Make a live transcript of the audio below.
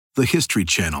the History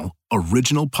Channel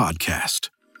original podcast.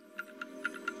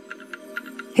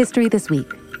 History This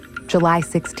Week, July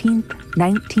 16th,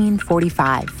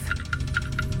 1945.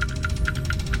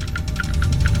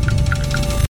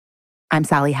 I'm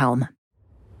Sally Helm.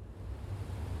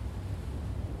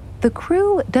 The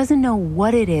crew doesn't know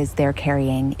what it is they're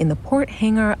carrying in the port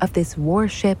hangar of this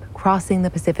warship crossing the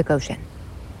Pacific Ocean,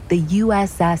 the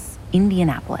USS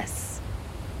Indianapolis.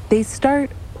 They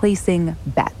start placing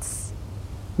bets.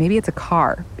 Maybe it's a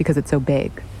car because it's so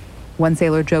big. One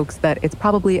sailor jokes that it's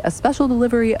probably a special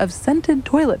delivery of scented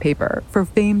toilet paper for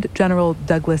famed General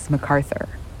Douglas MacArthur.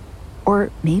 Or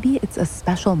maybe it's a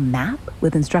special map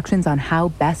with instructions on how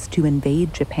best to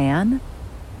invade Japan.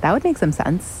 That would make some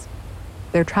sense.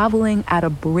 They're traveling at a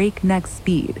breakneck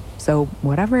speed, so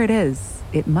whatever it is,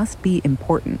 it must be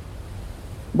important.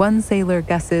 One sailor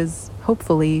guesses,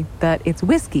 hopefully, that it's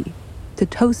whiskey to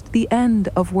toast the end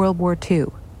of World War II,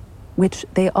 which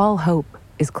they all hope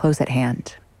is close at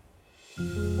hand.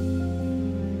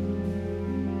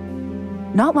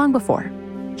 Not long before,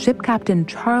 ship captain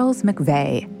Charles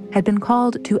McVay had been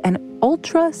called to an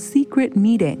ultra-secret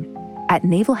meeting at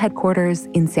Naval Headquarters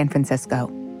in San Francisco.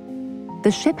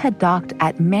 The ship had docked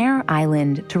at Mare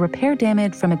Island to repair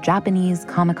damage from a Japanese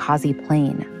kamikaze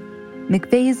plane.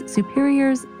 McVay's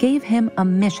superiors gave him a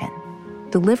mission: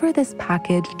 deliver this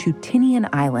package to Tinian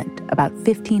Island, about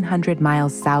 1,500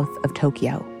 miles south of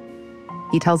Tokyo.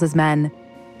 He tells his men,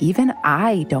 "Even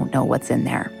I don't know what's in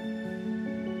there."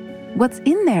 What's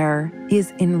in there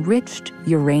is enriched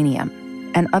uranium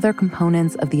and other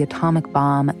components of the atomic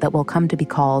bomb that will come to be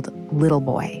called Little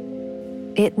Boy.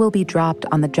 It will be dropped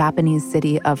on the Japanese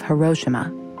city of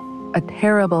Hiroshima, a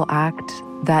terrible act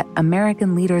that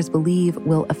American leaders believe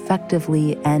will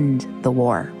effectively end the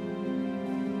war.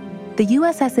 The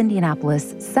USS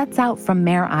Indianapolis sets out from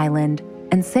Mare Island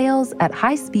and sails at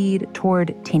high speed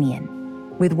toward Tinian,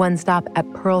 with one stop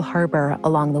at Pearl Harbor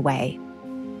along the way.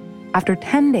 After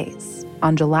 10 days,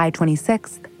 on July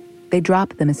 26th, they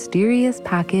drop the mysterious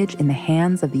package in the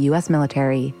hands of the U.S.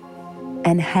 military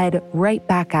and head right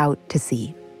back out to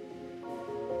sea.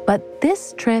 But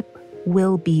this trip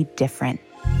will be different.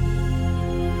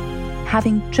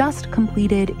 Having just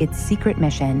completed its secret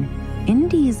mission,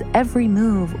 Indy's every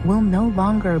move will no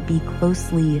longer be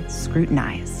closely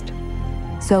scrutinized.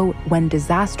 So when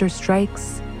disaster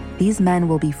strikes, these men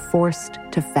will be forced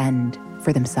to fend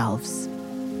for themselves.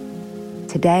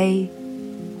 Today,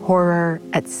 horror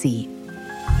at sea.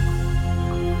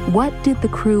 What did the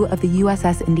crew of the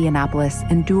USS Indianapolis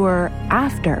endure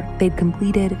after they'd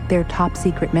completed their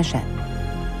top-secret mission?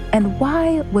 And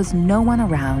why was no one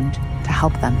around to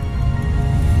help them?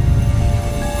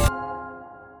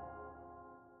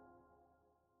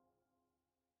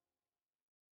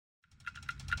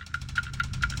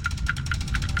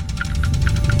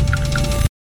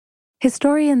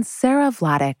 Historian Sarah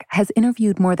Vladeck has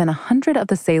interviewed more than 100 of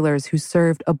the sailors who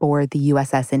served aboard the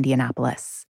USS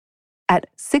Indianapolis. At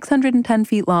 610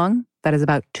 feet long, that is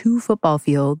about 2 football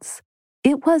fields,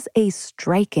 it was a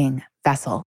striking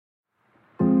vessel.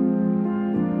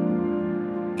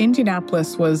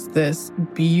 Indianapolis was this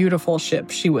beautiful ship.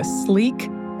 She was sleek,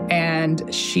 and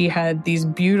she had these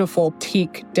beautiful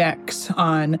teak decks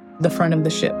on the front of the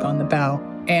ship, on the bow.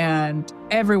 And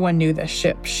everyone knew this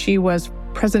ship. She was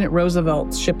President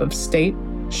Roosevelt's ship of state.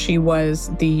 She was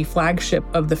the flagship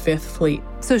of the Fifth Fleet.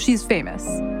 So she's famous.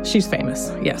 She's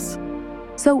famous, yes.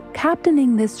 So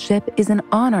captaining this ship is an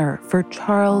honor for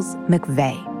Charles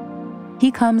McVay. He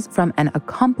comes from an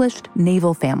accomplished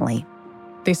naval family.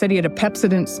 They said he had a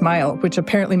Pepsodent smile, which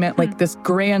apparently meant like this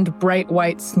grand, bright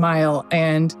white smile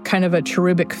and kind of a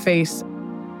cherubic face.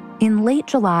 In late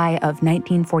July of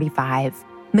 1945,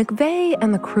 McVay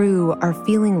and the crew are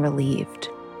feeling relieved.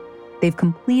 They've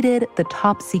completed the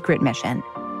top secret mission.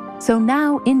 So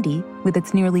now Indy, with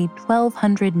its nearly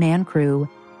 1,200-man crew,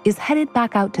 is headed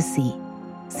back out to sea,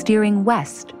 steering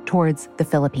west towards the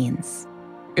Philippines.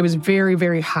 It was very,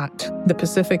 very hot. The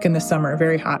Pacific in the summer,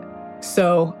 very hot.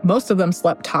 So most of them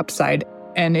slept topside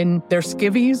and in their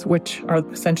skivvies, which are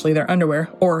essentially their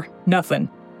underwear, or nothing.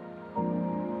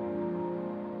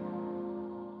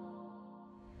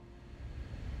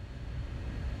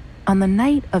 On the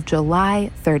night of July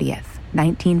 30th,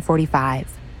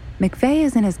 1945, McVay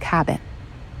is in his cabin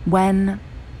when,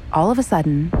 all of a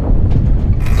sudden,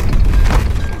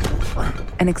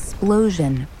 an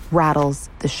explosion rattles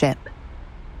the ship.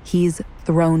 He's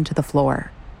thrown to the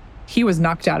floor. He was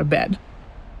knocked out of bed,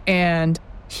 and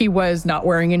he was not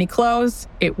wearing any clothes.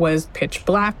 It was pitch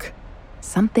black.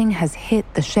 Something has hit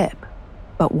the ship,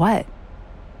 but what?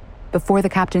 Before the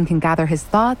captain can gather his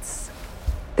thoughts,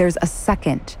 there's a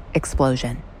second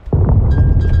explosion.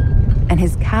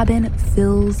 his cabin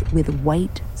fills with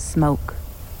white smoke.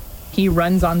 He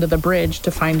runs onto the bridge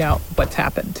to find out what's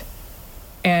happened.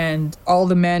 And all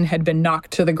the men had been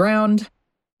knocked to the ground.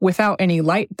 Without any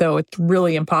light, though, it's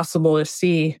really impossible to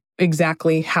see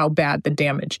exactly how bad the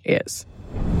damage is.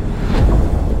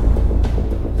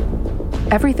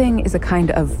 Everything is a kind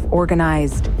of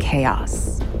organized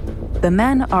chaos. The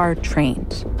men are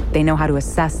trained. They know how to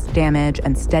assess damage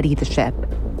and steady the ship.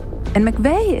 And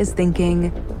McVeigh is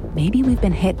thinking, maybe we've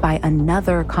been hit by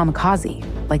another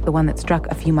kamikaze, like the one that struck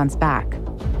a few months back.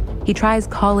 He tries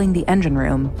calling the engine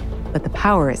room, but the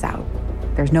power is out.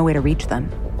 There's no way to reach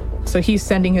them. So he's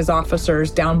sending his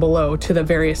officers down below to the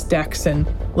various decks and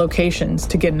locations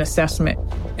to get an assessment.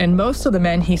 And most of the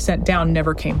men he sent down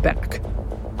never came back.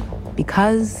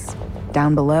 Because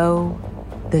down below,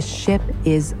 the ship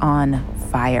is on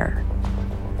fire.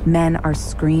 Men are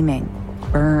screaming,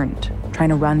 burned, trying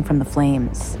to run from the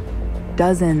flames.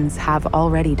 Dozens have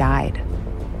already died.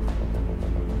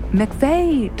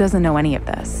 McVeigh doesn't know any of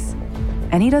this,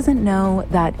 and he doesn't know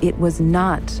that it was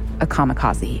not a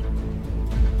kamikaze.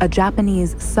 A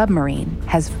Japanese submarine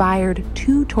has fired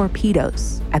 2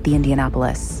 torpedoes at the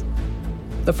Indianapolis.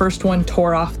 The first one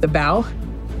tore off the bow,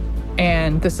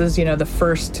 and this is, the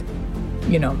first,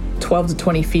 12 to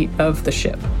 20 feet of the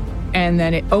ship. And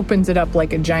then it opens it up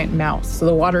like a giant mouth, so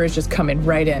the water is just coming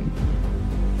right in.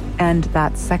 And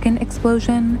that second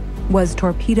explosion was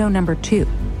torpedo number 2,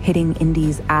 hitting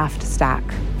Indy's aft stack.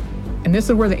 And this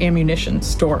is where the ammunition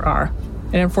store are.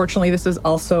 And unfortunately, this is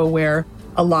also where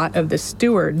a lot of the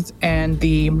stewards and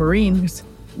the Marines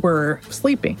were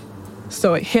sleeping.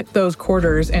 So it hit those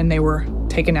quarters and they were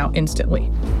taken out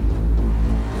instantly.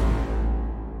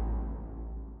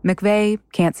 McVeigh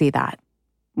can't see that.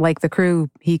 Like the crew,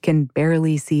 he can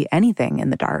barely see anything in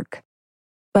the dark.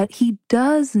 But he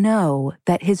does know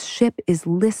that his ship is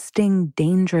listing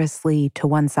dangerously to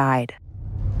one side.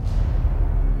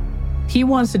 He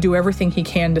wants to do everything he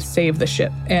can to save the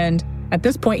ship. And at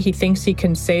this point, he thinks he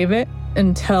can save it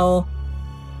until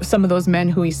some of those men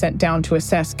who he sent down to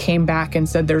assess came back and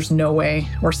said, there's no way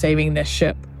we're saving this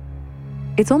ship.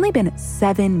 It's only been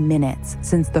 7 minutes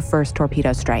since the first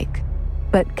torpedo strike.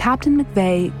 But Captain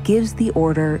McVeigh gives the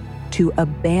order to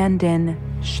abandon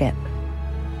ship.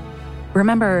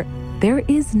 Remember, there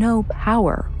is no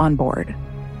power on board.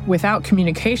 Without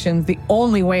communications, the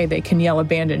only way they can yell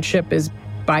abandon ship is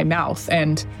by mouth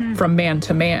and from man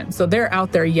to man. So they're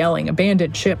out there yelling,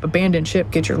 abandon ship,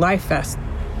 get your life vest.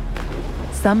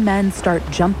 Some men start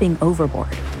jumping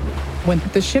overboard. When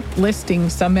the ship listing,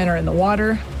 some men are in the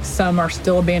water, some are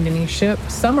still abandoning ship,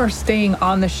 some are staying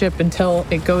on the ship until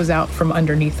it goes out from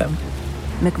underneath them.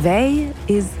 McVeigh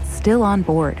is still on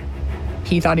board.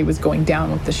 He thought he was going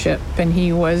down with the ship, and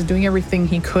he was doing everything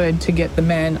he could to get the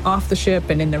men off the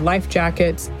ship and in their life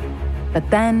jackets. But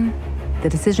then the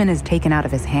decision is taken out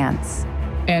of his hands.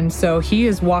 And so he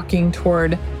is walking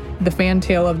toward the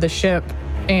fantail of the ship,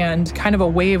 and kind of a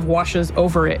wave washes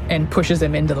over it and pushes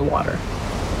him into the water.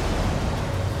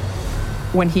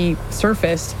 When he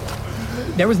surfaced,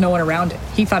 there was no one around him.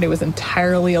 He thought he was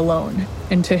entirely alone.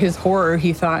 And to his horror,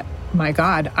 he thought, my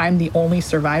God, I'm the only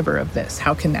survivor of this.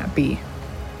 How can that be?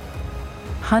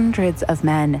 Hundreds of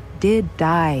men did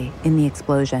die in the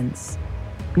explosions.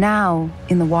 Now,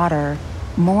 in the water,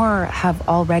 more have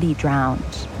already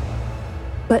drowned.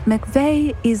 But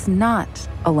McVeigh is not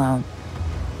alone.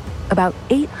 About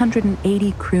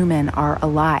 880 crewmen are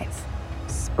alive,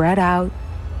 spread out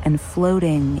and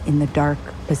floating in the dark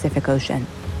Pacific Ocean.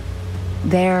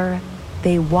 There,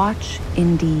 they watch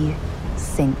Indy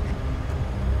sink.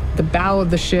 The bow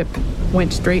of the ship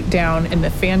went straight down and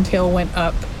the fantail went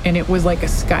up, and it was like a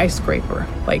skyscraper,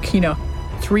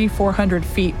 300-400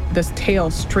 feet, this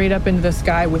tail straight up into the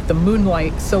sky with the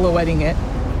moonlight silhouetting it.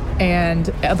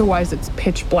 And otherwise it's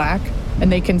pitch black,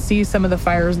 and they can see some of the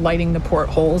fires lighting the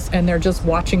portholes, and they're just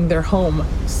watching their home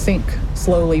sink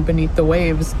slowly beneath the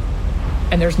waves,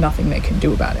 and there's nothing they can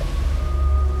do about it.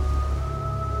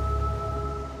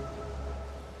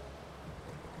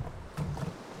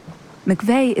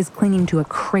 McVeigh is clinging to a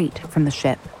crate from the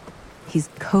ship. He's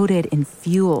coated in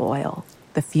fuel oil.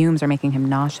 The fumes are making him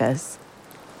nauseous.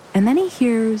 And then he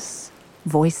hears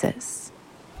voices.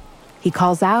 He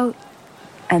calls out,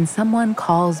 and someone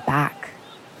calls back.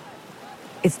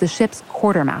 It's the ship's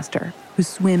quartermaster who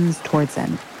swims towards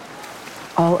him.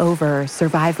 All over,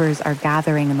 survivors are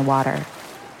gathering in the water.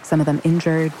 Some of them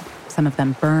injured, some of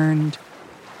them burned.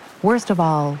 Worst of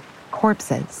all,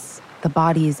 corpses, the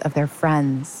bodies of their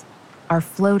friends, are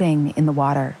floating in the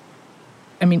water.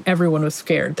 I mean, everyone was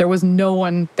scared. There was no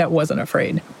one that wasn't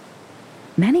afraid.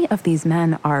 Many of these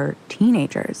men are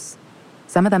teenagers.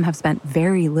 Some of them have spent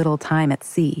very little time at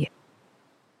sea.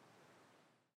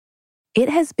 It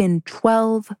has been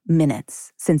 12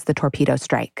 minutes since the torpedo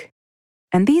strike.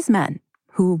 And these men,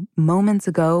 who moments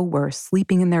ago were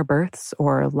sleeping in their berths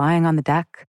or lying on the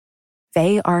deck,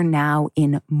 they are now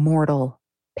in mortal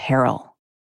peril.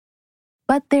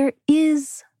 But there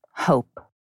is hope.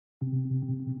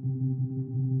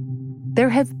 There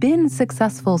have been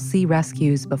successful sea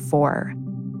rescues before,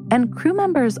 and crew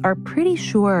members are pretty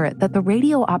sure that the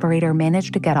radio operator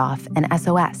managed to get off an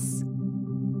SOS.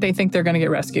 They think they're going to get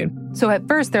rescued. So at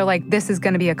first they're like, this is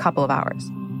going to be a couple of hours.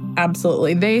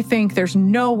 Absolutely. They think there's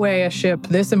no way a ship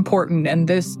this important and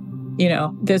this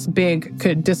big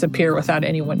could disappear without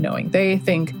anyone knowing. They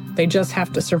think they just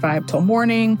have to survive till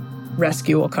morning.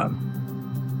 Rescue will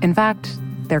come. In fact,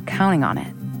 they're counting on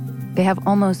it. They have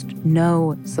almost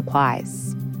no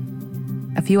supplies.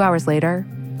 A few hours later,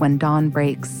 when dawn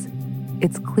breaks,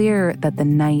 it's clear that the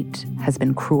night has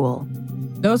been cruel.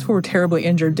 Those who were terribly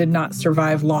injured did not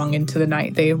survive long into the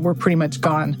night. They were pretty much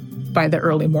gone by the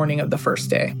early morning of the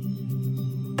first day.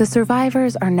 The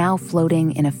survivors are now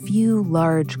floating in a few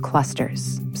large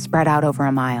clusters, spread out over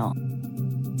a mile.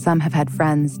 Some have had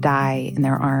friends die in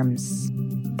their arms.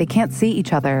 They can't see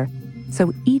each other,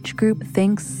 so each group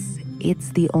thinks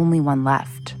it's the only one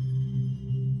left.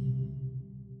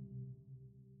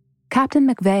 Captain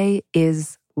McVeigh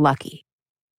is lucky.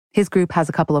 His group has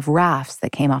a couple of rafts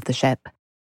that came off the ship,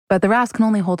 but the rafts can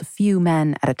only hold a few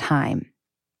men at a time.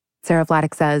 Sarah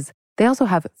Vladeck says they also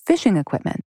have fishing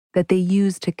equipment that they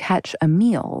use to catch a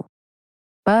meal.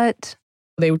 But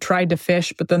they tried to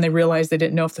fish, but then they realized they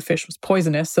didn't know if the fish was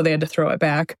poisonous, so they had to throw it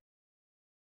back.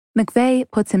 McVeigh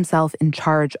puts himself in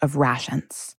charge of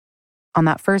rations. On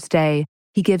that first day,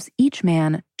 he gives each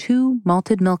man 2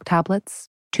 malted milk tablets,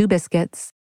 2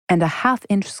 biscuits, and a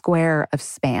half-inch square of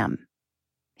Spam.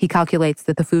 He calculates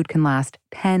that the food can last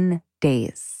 10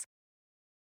 days.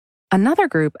 Another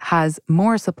group has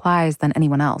more supplies than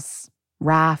anyone else,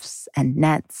 rafts and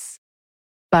nets,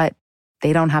 but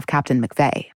they don't have Captain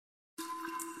McVeigh.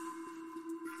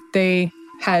 They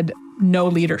had no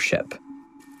leadership,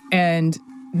 and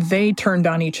they turned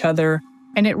on each other.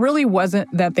 And it really wasn't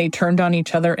that they turned on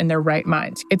each other in their right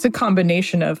minds. It's a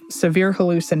combination of severe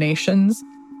hallucinations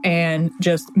and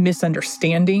just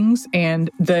misunderstandings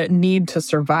and the need to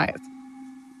survive.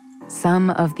 Some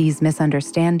of these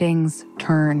misunderstandings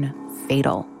turn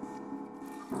fatal.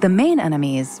 The main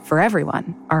enemies for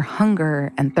everyone are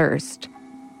hunger and thirst.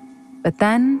 But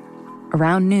then,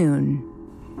 around noon,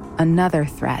 another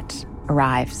threat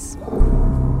arrives.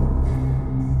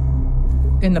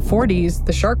 In the 40s,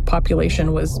 the shark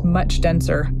population was much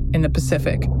denser in the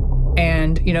Pacific.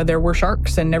 And, there were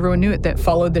sharks, and everyone knew it, that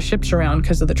followed the ships around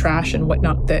because of the trash and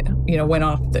whatnot that, went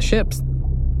off the ships.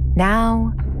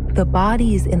 Now, the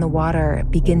bodies in the water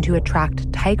begin to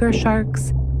attract tiger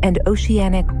sharks and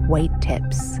oceanic white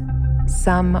tips.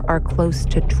 Some are close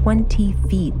to 20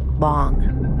 feet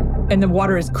long. And the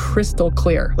water is crystal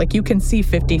clear. Like, you can see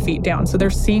 50 feet down. So they're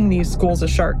seeing these schools of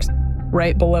sharks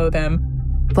right below them.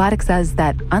 Vladeck says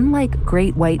that unlike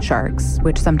great white sharks,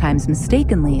 which sometimes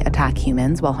mistakenly attack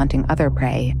humans while hunting other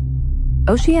prey,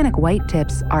 oceanic white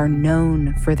tips are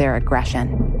known for their aggression.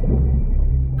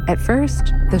 At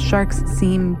first, the sharks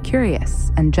seem curious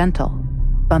and gentle,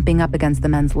 bumping up against the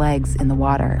men's legs in the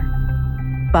water.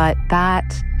 But that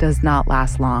does not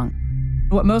last long.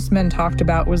 What most men talked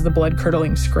about was the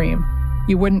blood-curdling scream.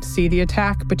 You wouldn't see the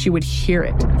attack, but you would hear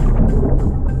it.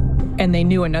 And they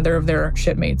knew another of their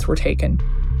shipmates were taken.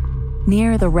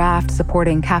 Near the raft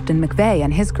supporting Captain McVeigh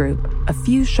and his group, a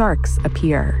few sharks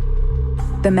appear.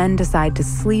 The men decide to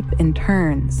sleep in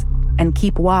turns and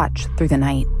keep watch through the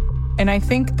night. And I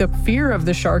think the fear of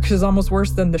the sharks is almost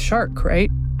worse than the shark, right?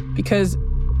 Because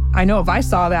I know if I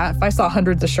saw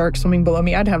hundreds of sharks swimming below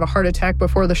me, I'd have a heart attack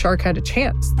before the shark had a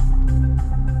chance.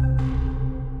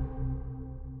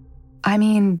 I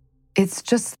mean, it's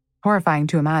just horrifying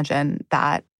to imagine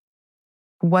that.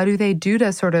 What do they do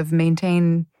to sort of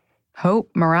maintain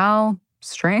hope, morale,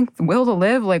 strength, will to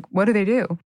live? Like, what do they do?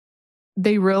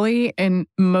 They really, in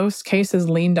most cases,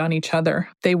 leaned on each other.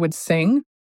 They would sing.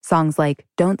 Songs like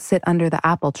Don't Sit Under the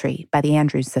Apple Tree by the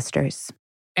Andrews Sisters.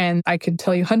 And I could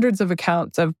tell you hundreds of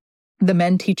accounts of the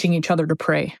men teaching each other to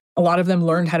pray. A lot of them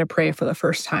learned how to pray for the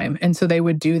first time. And so they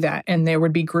would do that. And there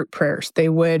would be group prayers. They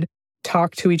would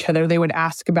talk to each other. They would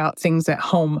ask about things at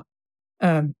home.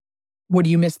 What do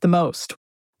you miss the most?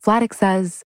 Vladeck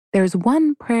says there's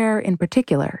one prayer in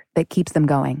particular that keeps them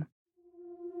going.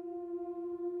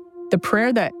 The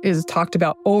prayer that is talked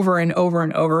about over and over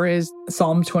and over is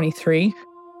Psalm 23.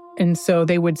 And so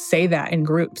they would say that in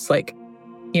groups, like,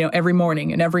 every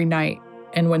morning and every night.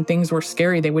 And when things were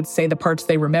scary, they would say the parts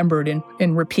they remembered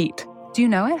and repeat. Do you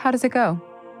know it? How does it go?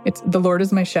 It's, "The Lord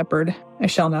is my shepherd, I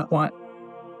shall not want.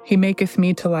 He maketh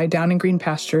me to lie down in green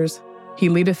pastures. He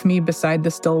leadeth me beside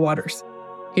the still waters.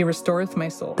 He restoreth my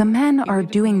soul." The men are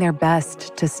doing their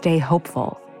best to stay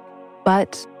hopeful,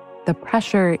 but the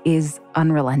pressure is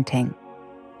unrelenting.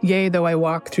 "Yea, though I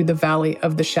walk through the valley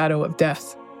of the shadow of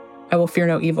death, I will fear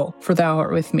no evil, for thou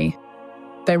art with me.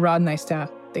 Thy rod and thy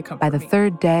staff, they comfort me." By the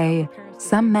third day,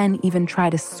 some men even try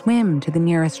to swim to the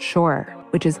nearest shore,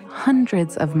 which is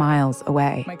hundreds of miles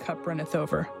away. "My cup runneth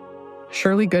over.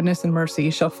 Surely goodness and mercy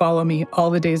shall follow me all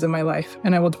the days of my life,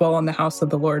 and I will dwell in the house of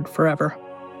the Lord forever."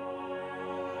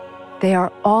 They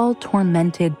are all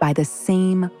tormented by the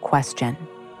same question.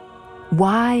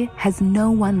 Why has no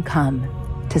one come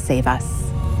to save us?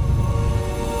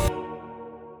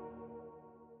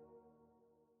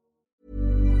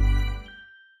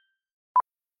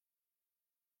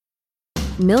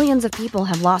 Millions of people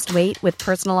have lost weight with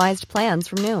personalized plans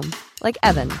from Noom. Like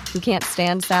Evan, who can't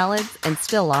stand salads and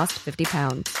still lost 50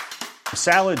 pounds.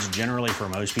 Salads generally for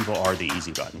most people are the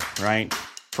easy button, right?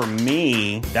 For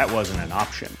me, that wasn't an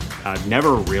option. I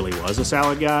never really was a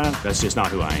salad guy. That's just not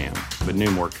who I am. But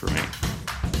Noom worked for me.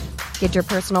 Get your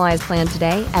personalized plan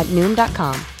today at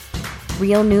Noom.com.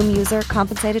 Real Noom user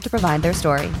compensated to provide their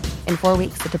story. In 4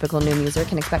 weeks, the typical Noom user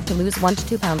can expect to lose 1 to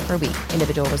 2 pounds per week.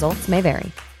 Individual results may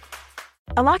vary.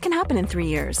 A lot can happen in 3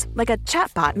 years, like a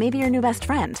chatbot may be your new best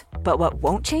friend. But what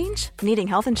won't change? Needing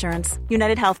health insurance.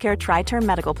 United Healthcare Tri-Term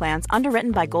Medical Plans,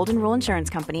 underwritten by Golden Rule Insurance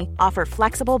Company, offer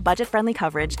flexible, budget-friendly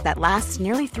coverage that lasts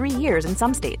nearly 3 years in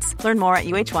some states. Learn more at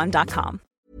uh1.com.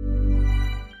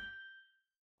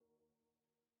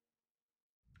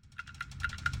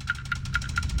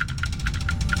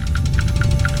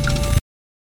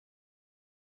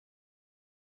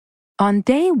 On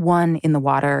day 1 in the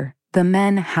water, the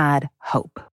men had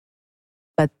hope.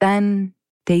 But then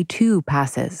day 2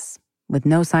 passes with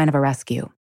no sign of a rescue.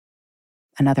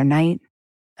 Another night,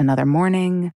 another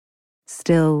morning,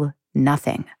 still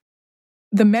nothing.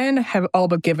 The men have all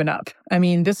but given up. I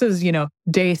mean, this is,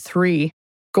 day 3,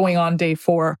 going on day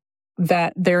 4,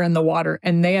 that they're in the water.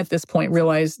 And they, at this point,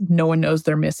 realize no one knows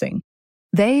they're missing.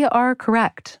 They are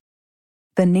correct.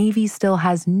 The Navy still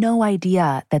has no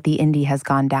idea that the Indy has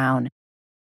gone down.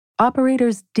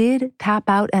 Operators did tap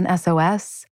out an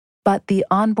SOS, but the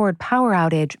onboard power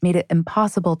outage made it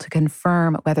impossible to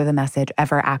confirm whether the message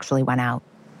ever actually went out.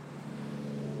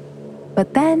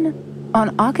 But then,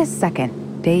 on August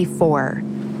 2nd, day 4,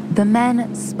 the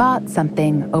men spot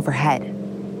something overhead.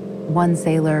 One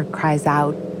sailor cries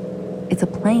out, "It's a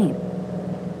plane."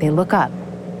 They look up,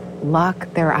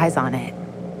 lock their eyes on it.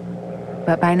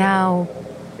 But by now,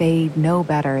 they know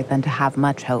better than to have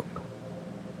much hope.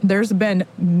 There's been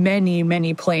many,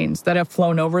 many planes that have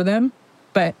flown over them,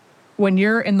 but when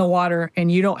you're in the water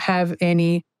and you don't have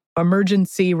any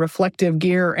emergency reflective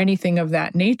gear or anything of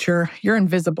that nature, you're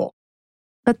invisible.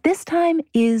 But this time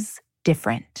is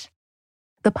different.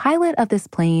 The pilot of this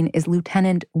plane is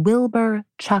Lieutenant Wilbur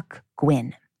Chuck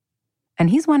Gwynn. And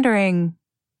he's wondering,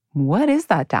 what is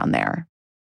that down there?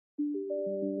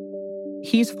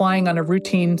 He's flying on a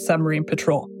routine submarine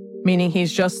patrol, meaning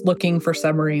he's just looking for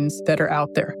submarines that are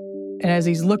out there. And as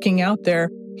he's looking out there,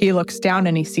 he looks down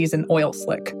and he sees an oil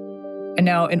slick. And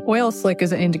now an oil slick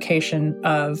is an indication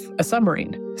of a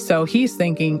submarine. So he's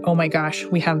thinking, oh my gosh,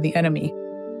 we have the enemy.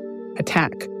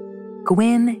 Attack.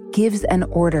 Gwynn gives an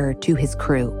order to his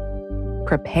crew.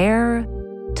 Prepare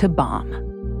to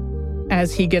bomb.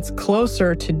 As he gets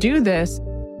closer to do this,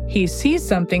 he sees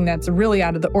something that's really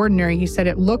out of the ordinary. He said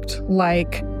it looked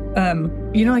like,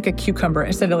 like a cucumber.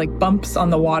 Instead, it like bumps on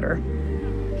the water.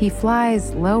 He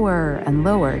flies lower and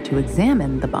lower to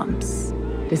examine the bumps,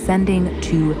 descending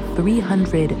to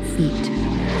 300 feet.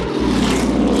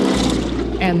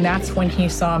 And that's when he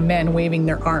saw men waving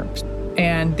their arms.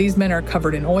 And these men are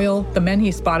covered in oil. The men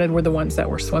he spotted were the ones that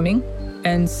were swimming.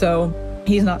 And so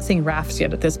he's not seeing rafts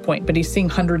yet at this point, but he's seeing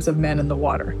hundreds of men in the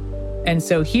water. And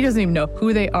so he doesn't even know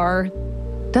who they are.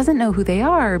 Doesn't know who they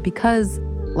are because,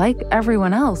 like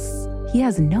everyone else, he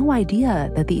has no idea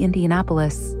that the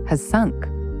Indianapolis has sunk.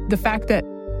 The fact that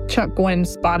Chuck Gwynn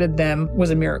spotted them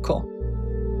was a miracle.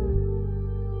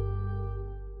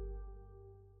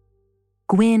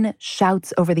 Gwynn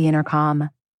shouts over the intercom,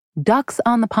 "Ducks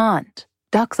on the pond!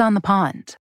 Ducks on the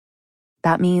pond!"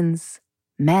 That means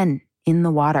men in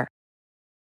the water.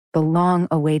 The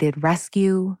long-awaited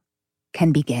rescue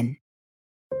can begin.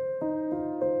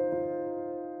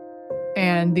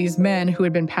 And these men who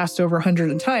had been passed over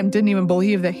hundreds of times didn't even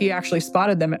believe that he actually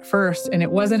spotted them at first. And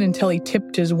it wasn't until he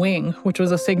tipped his wing, which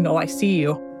was a signal, "I see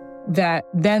you," that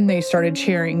then they started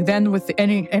cheering. Then with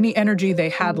any energy they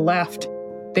had left,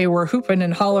 they were hooping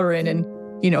and hollering and,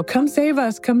 come save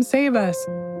us, come save us.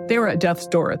 They were at death's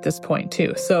door at this point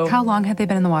too. So how long had they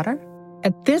been in the water?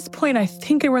 At this point, I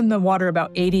think they were in the water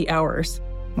about 80 hours.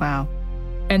 Wow.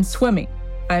 And swimming.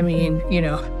 I mean,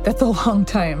 that's a long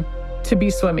time to be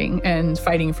swimming and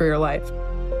fighting for your life.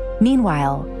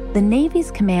 Meanwhile, the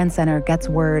Navy's command center gets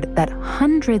word that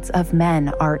hundreds of men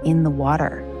are in the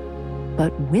water.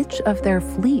 But which of their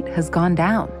fleet has gone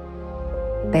down?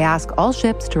 They ask all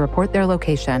ships to report their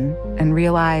location and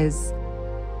realize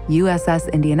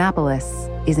USS Indianapolis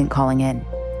isn't calling in.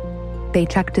 They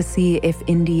check to see if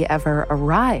Indy ever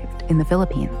arrived in the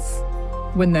Philippines.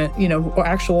 When the,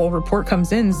 actual report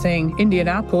comes in saying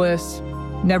Indianapolis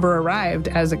never arrived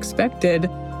as expected,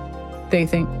 they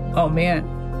think, oh man,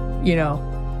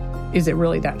 is it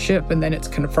really that ship? And then it's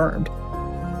confirmed.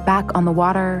 Back on the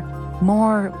water,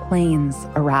 more planes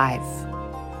arrive.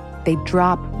 They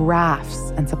drop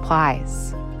rafts and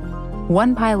supplies.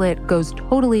 One pilot goes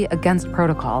totally against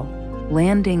protocol,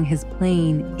 landing his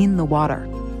plane in the water.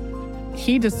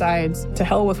 He decides, to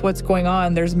hell with what's going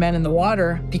on, there's men in the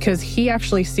water, because he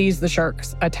actually sees the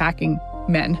sharks attacking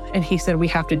men. And he said, we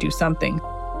have to do something.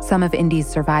 Some of Indy's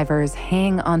survivors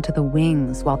hang onto the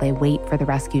wings while they wait for the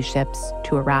rescue ships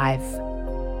to arrive.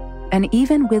 And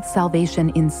even with salvation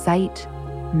in sight,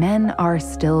 men are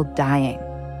still dying.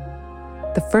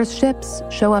 The first ships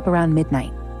show up around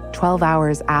midnight, 12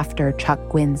 hours after Chuck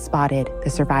Gwynn spotted the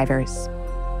survivors.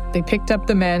 They picked up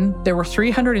the men. There were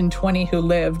 320 who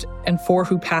lived and 4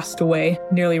 who passed away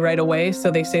nearly right away.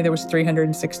 So they say there was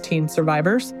 316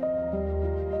 survivors.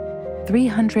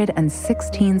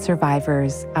 316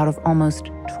 survivors out of almost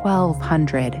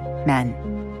 1,200 men.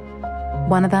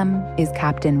 One of them is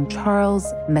Captain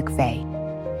Charles McVeigh.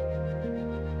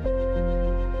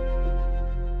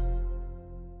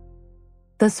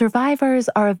 The survivors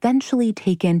are eventually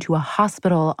taken to a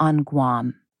hospital on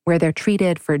Guam, where they're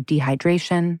treated for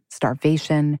dehydration,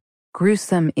 starvation,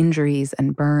 gruesome injuries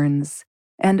and burns,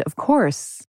 and, of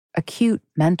course, acute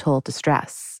mental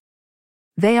distress.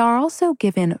 They are also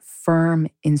given firm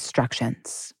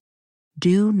instructions.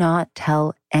 Do not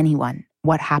tell anyone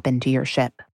what happened to your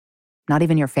ship, not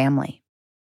even your family.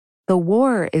 The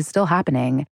war is still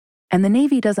happening, and the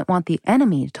Navy doesn't want the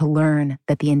enemy to learn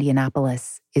that the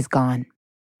Indianapolis is gone.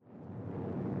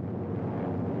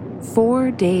 4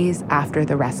 days after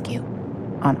the rescue,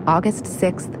 on August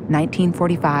 6,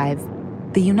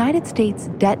 1945, the United States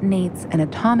detonates an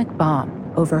atomic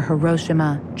bomb over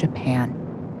Hiroshima, Japan.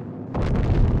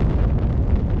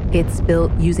 It's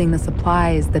built using the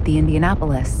supplies that the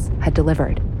Indianapolis had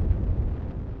delivered.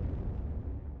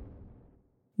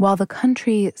 While the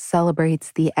country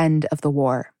celebrates the end of the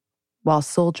war, while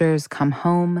soldiers come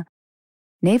home,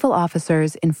 naval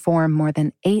officers inform more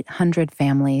than 800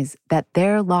 families that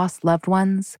their lost loved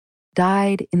ones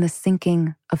died in the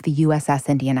sinking of the USS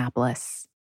Indianapolis.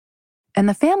 And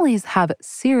the families have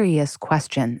serious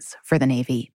questions for the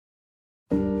Navy.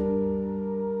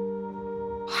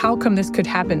 How come this could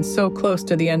happen so close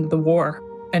to the end of the war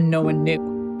and no one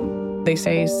knew? They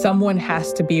say someone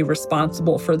has to be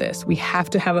responsible for this. We have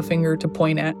to have a finger to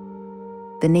point at.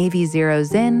 The Navy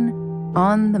zeroes in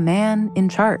on the man in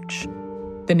charge.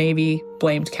 The Navy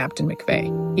blamed Captain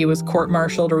McVeigh. He was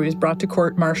court-martialed, or he was brought to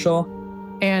court-martial.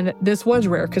 And this was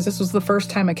rare because this was the first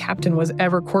time a captain was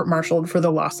ever court-martialed for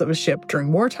the loss of a ship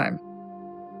during wartime.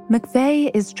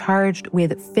 McVeigh is charged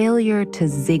with failure to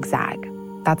zigzag.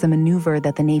 That's a maneuver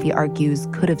that the Navy argues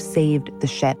could have saved the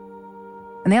ship.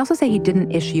 And they also say he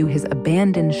didn't issue his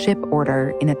abandoned ship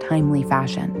order in a timely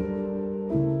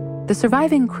fashion. The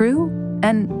surviving crew,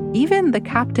 and even the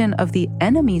captain of the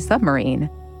enemy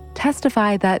submarine,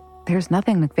 testify that there's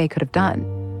nothing McVeigh could have done.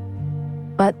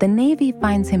 But the Navy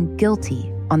finds him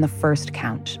guilty on the first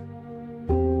count.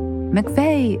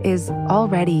 McVeigh is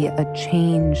already a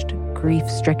changed,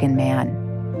 grief-stricken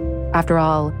man. After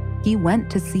all, he went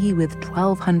to sea with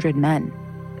 1,200 men,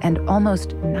 and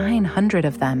almost 900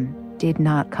 of them did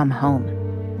not come home.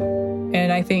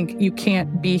 And I think you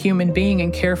can't be a human being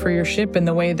and care for your ship in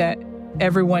the way that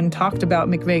everyone talked about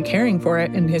McVeigh caring for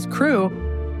it and his crew,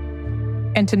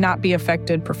 and to not be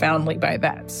affected profoundly by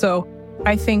that. So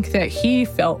I think that he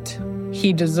felt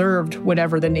he deserved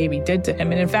whatever the Navy did to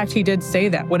him. And in fact, he did say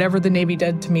that, whatever the Navy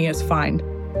did to me is fine.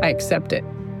 I accept it.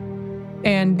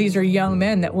 And these are young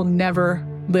men that will never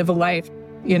live a life,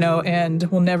 and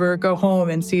will never go home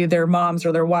and see their moms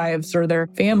or their wives or their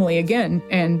family again.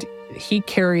 And he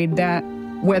carried that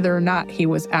whether or not he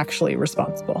was actually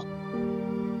responsible.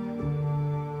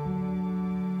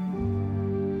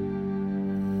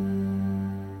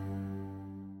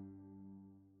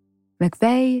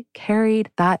 McVeigh carried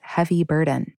that heavy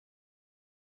burden.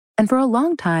 And for a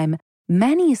long time,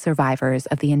 many survivors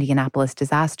of the Indianapolis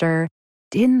disaster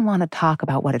didn't want to talk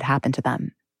about what had happened to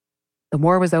them. The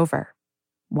war was over.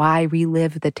 Why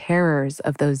relive the terrors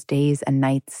of those days and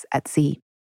nights at sea?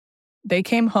 They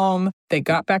came home, they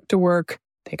got back to work,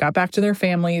 they got back to their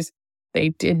families. They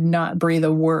did not breathe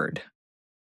a word.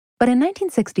 But in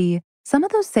 1960, some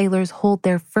of those sailors hold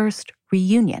their first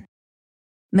reunion.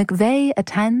 McVeigh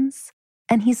attends,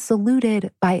 and he's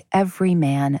saluted by every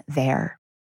man there.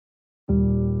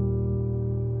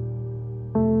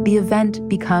 The event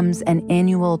becomes an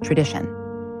annual tradition.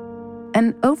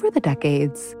 And over the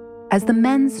decades, as the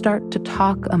men start to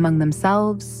talk among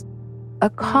themselves, a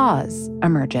cause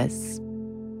emerges.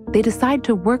 They decide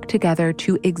to work together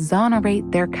to exonerate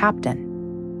their captain,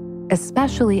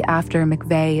 especially after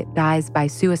McVeigh dies by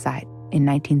suicide in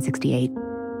 1968.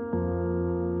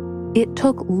 It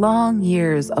took long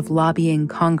years of lobbying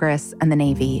Congress and the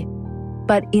Navy,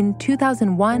 but in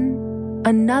 2001,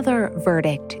 another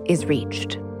verdict is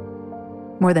reached.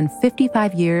 More than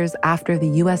 55 years after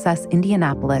the USS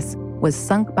Indianapolis was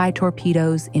sunk by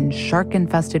torpedoes in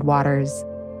shark-infested waters,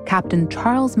 Captain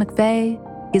Charles McVeigh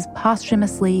is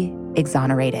posthumously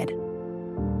exonerated.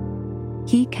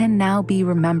 He can now be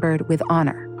remembered with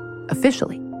honor,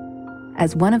 officially,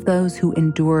 as one of those who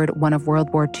endured one of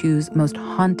World War II's most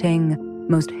haunting,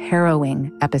 most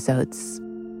harrowing episodes,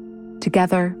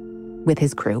 together with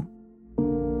his crew.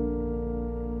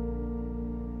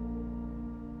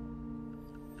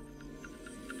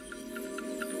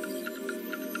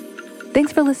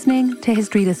 Thanks for listening to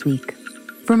History This Week.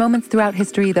 For moments throughout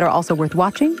history that are also worth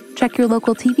watching, check your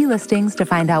local TV listings to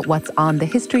find out what's on the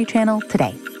History Channel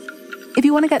today. If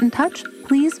you want to get in touch,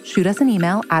 please shoot us an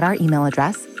email at our email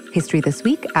address,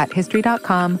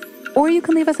 historythisweek@history.com, or you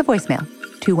can leave us a voicemail,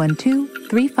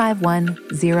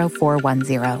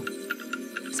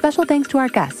 212-351-0410. Special thanks to our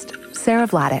guest, Sarah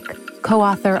Vladeck,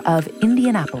 co-author of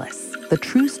Indianapolis, the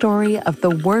true story of the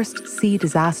worst sea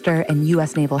disaster in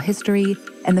U.S. naval history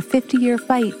and the 50-year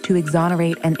fight to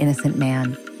exonerate an innocent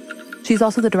man. She's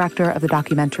also the director of the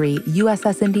documentary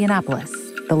USS Indianapolis,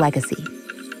 The Legacy.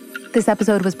 This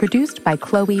episode was produced by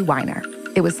Chloe Weiner.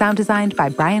 It was sound designed by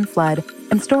Brian Flood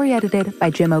and story edited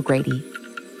by Jim O'Grady.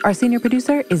 Our senior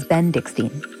producer is Ben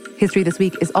Dickstein. History This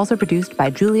Week is also produced by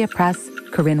Julia Press,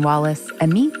 Corinne Wallace,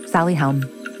 and me, Sally Helm.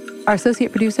 Our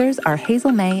associate producers are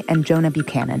Hazel May and Jonah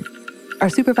Buchanan. Our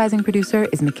supervising producer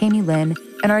is McKamey Lynn,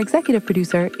 and our executive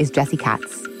producer is Jesse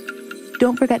Katz.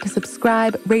 Don't forget to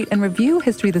subscribe, rate, and review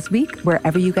History This Week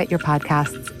wherever you get your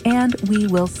podcasts, and we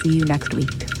will see you next week.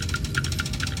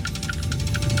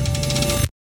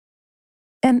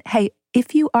 And hey,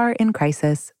 if you are in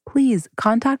crisis, please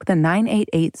contact the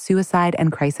 988 Suicide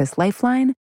and Crisis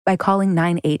Lifeline by calling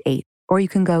 988, or you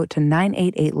can go to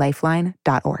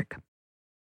 988lifeline.org.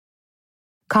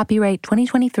 Copyright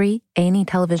 2023, A&E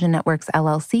Television Networks,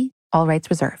 LLC, all rights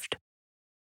reserved.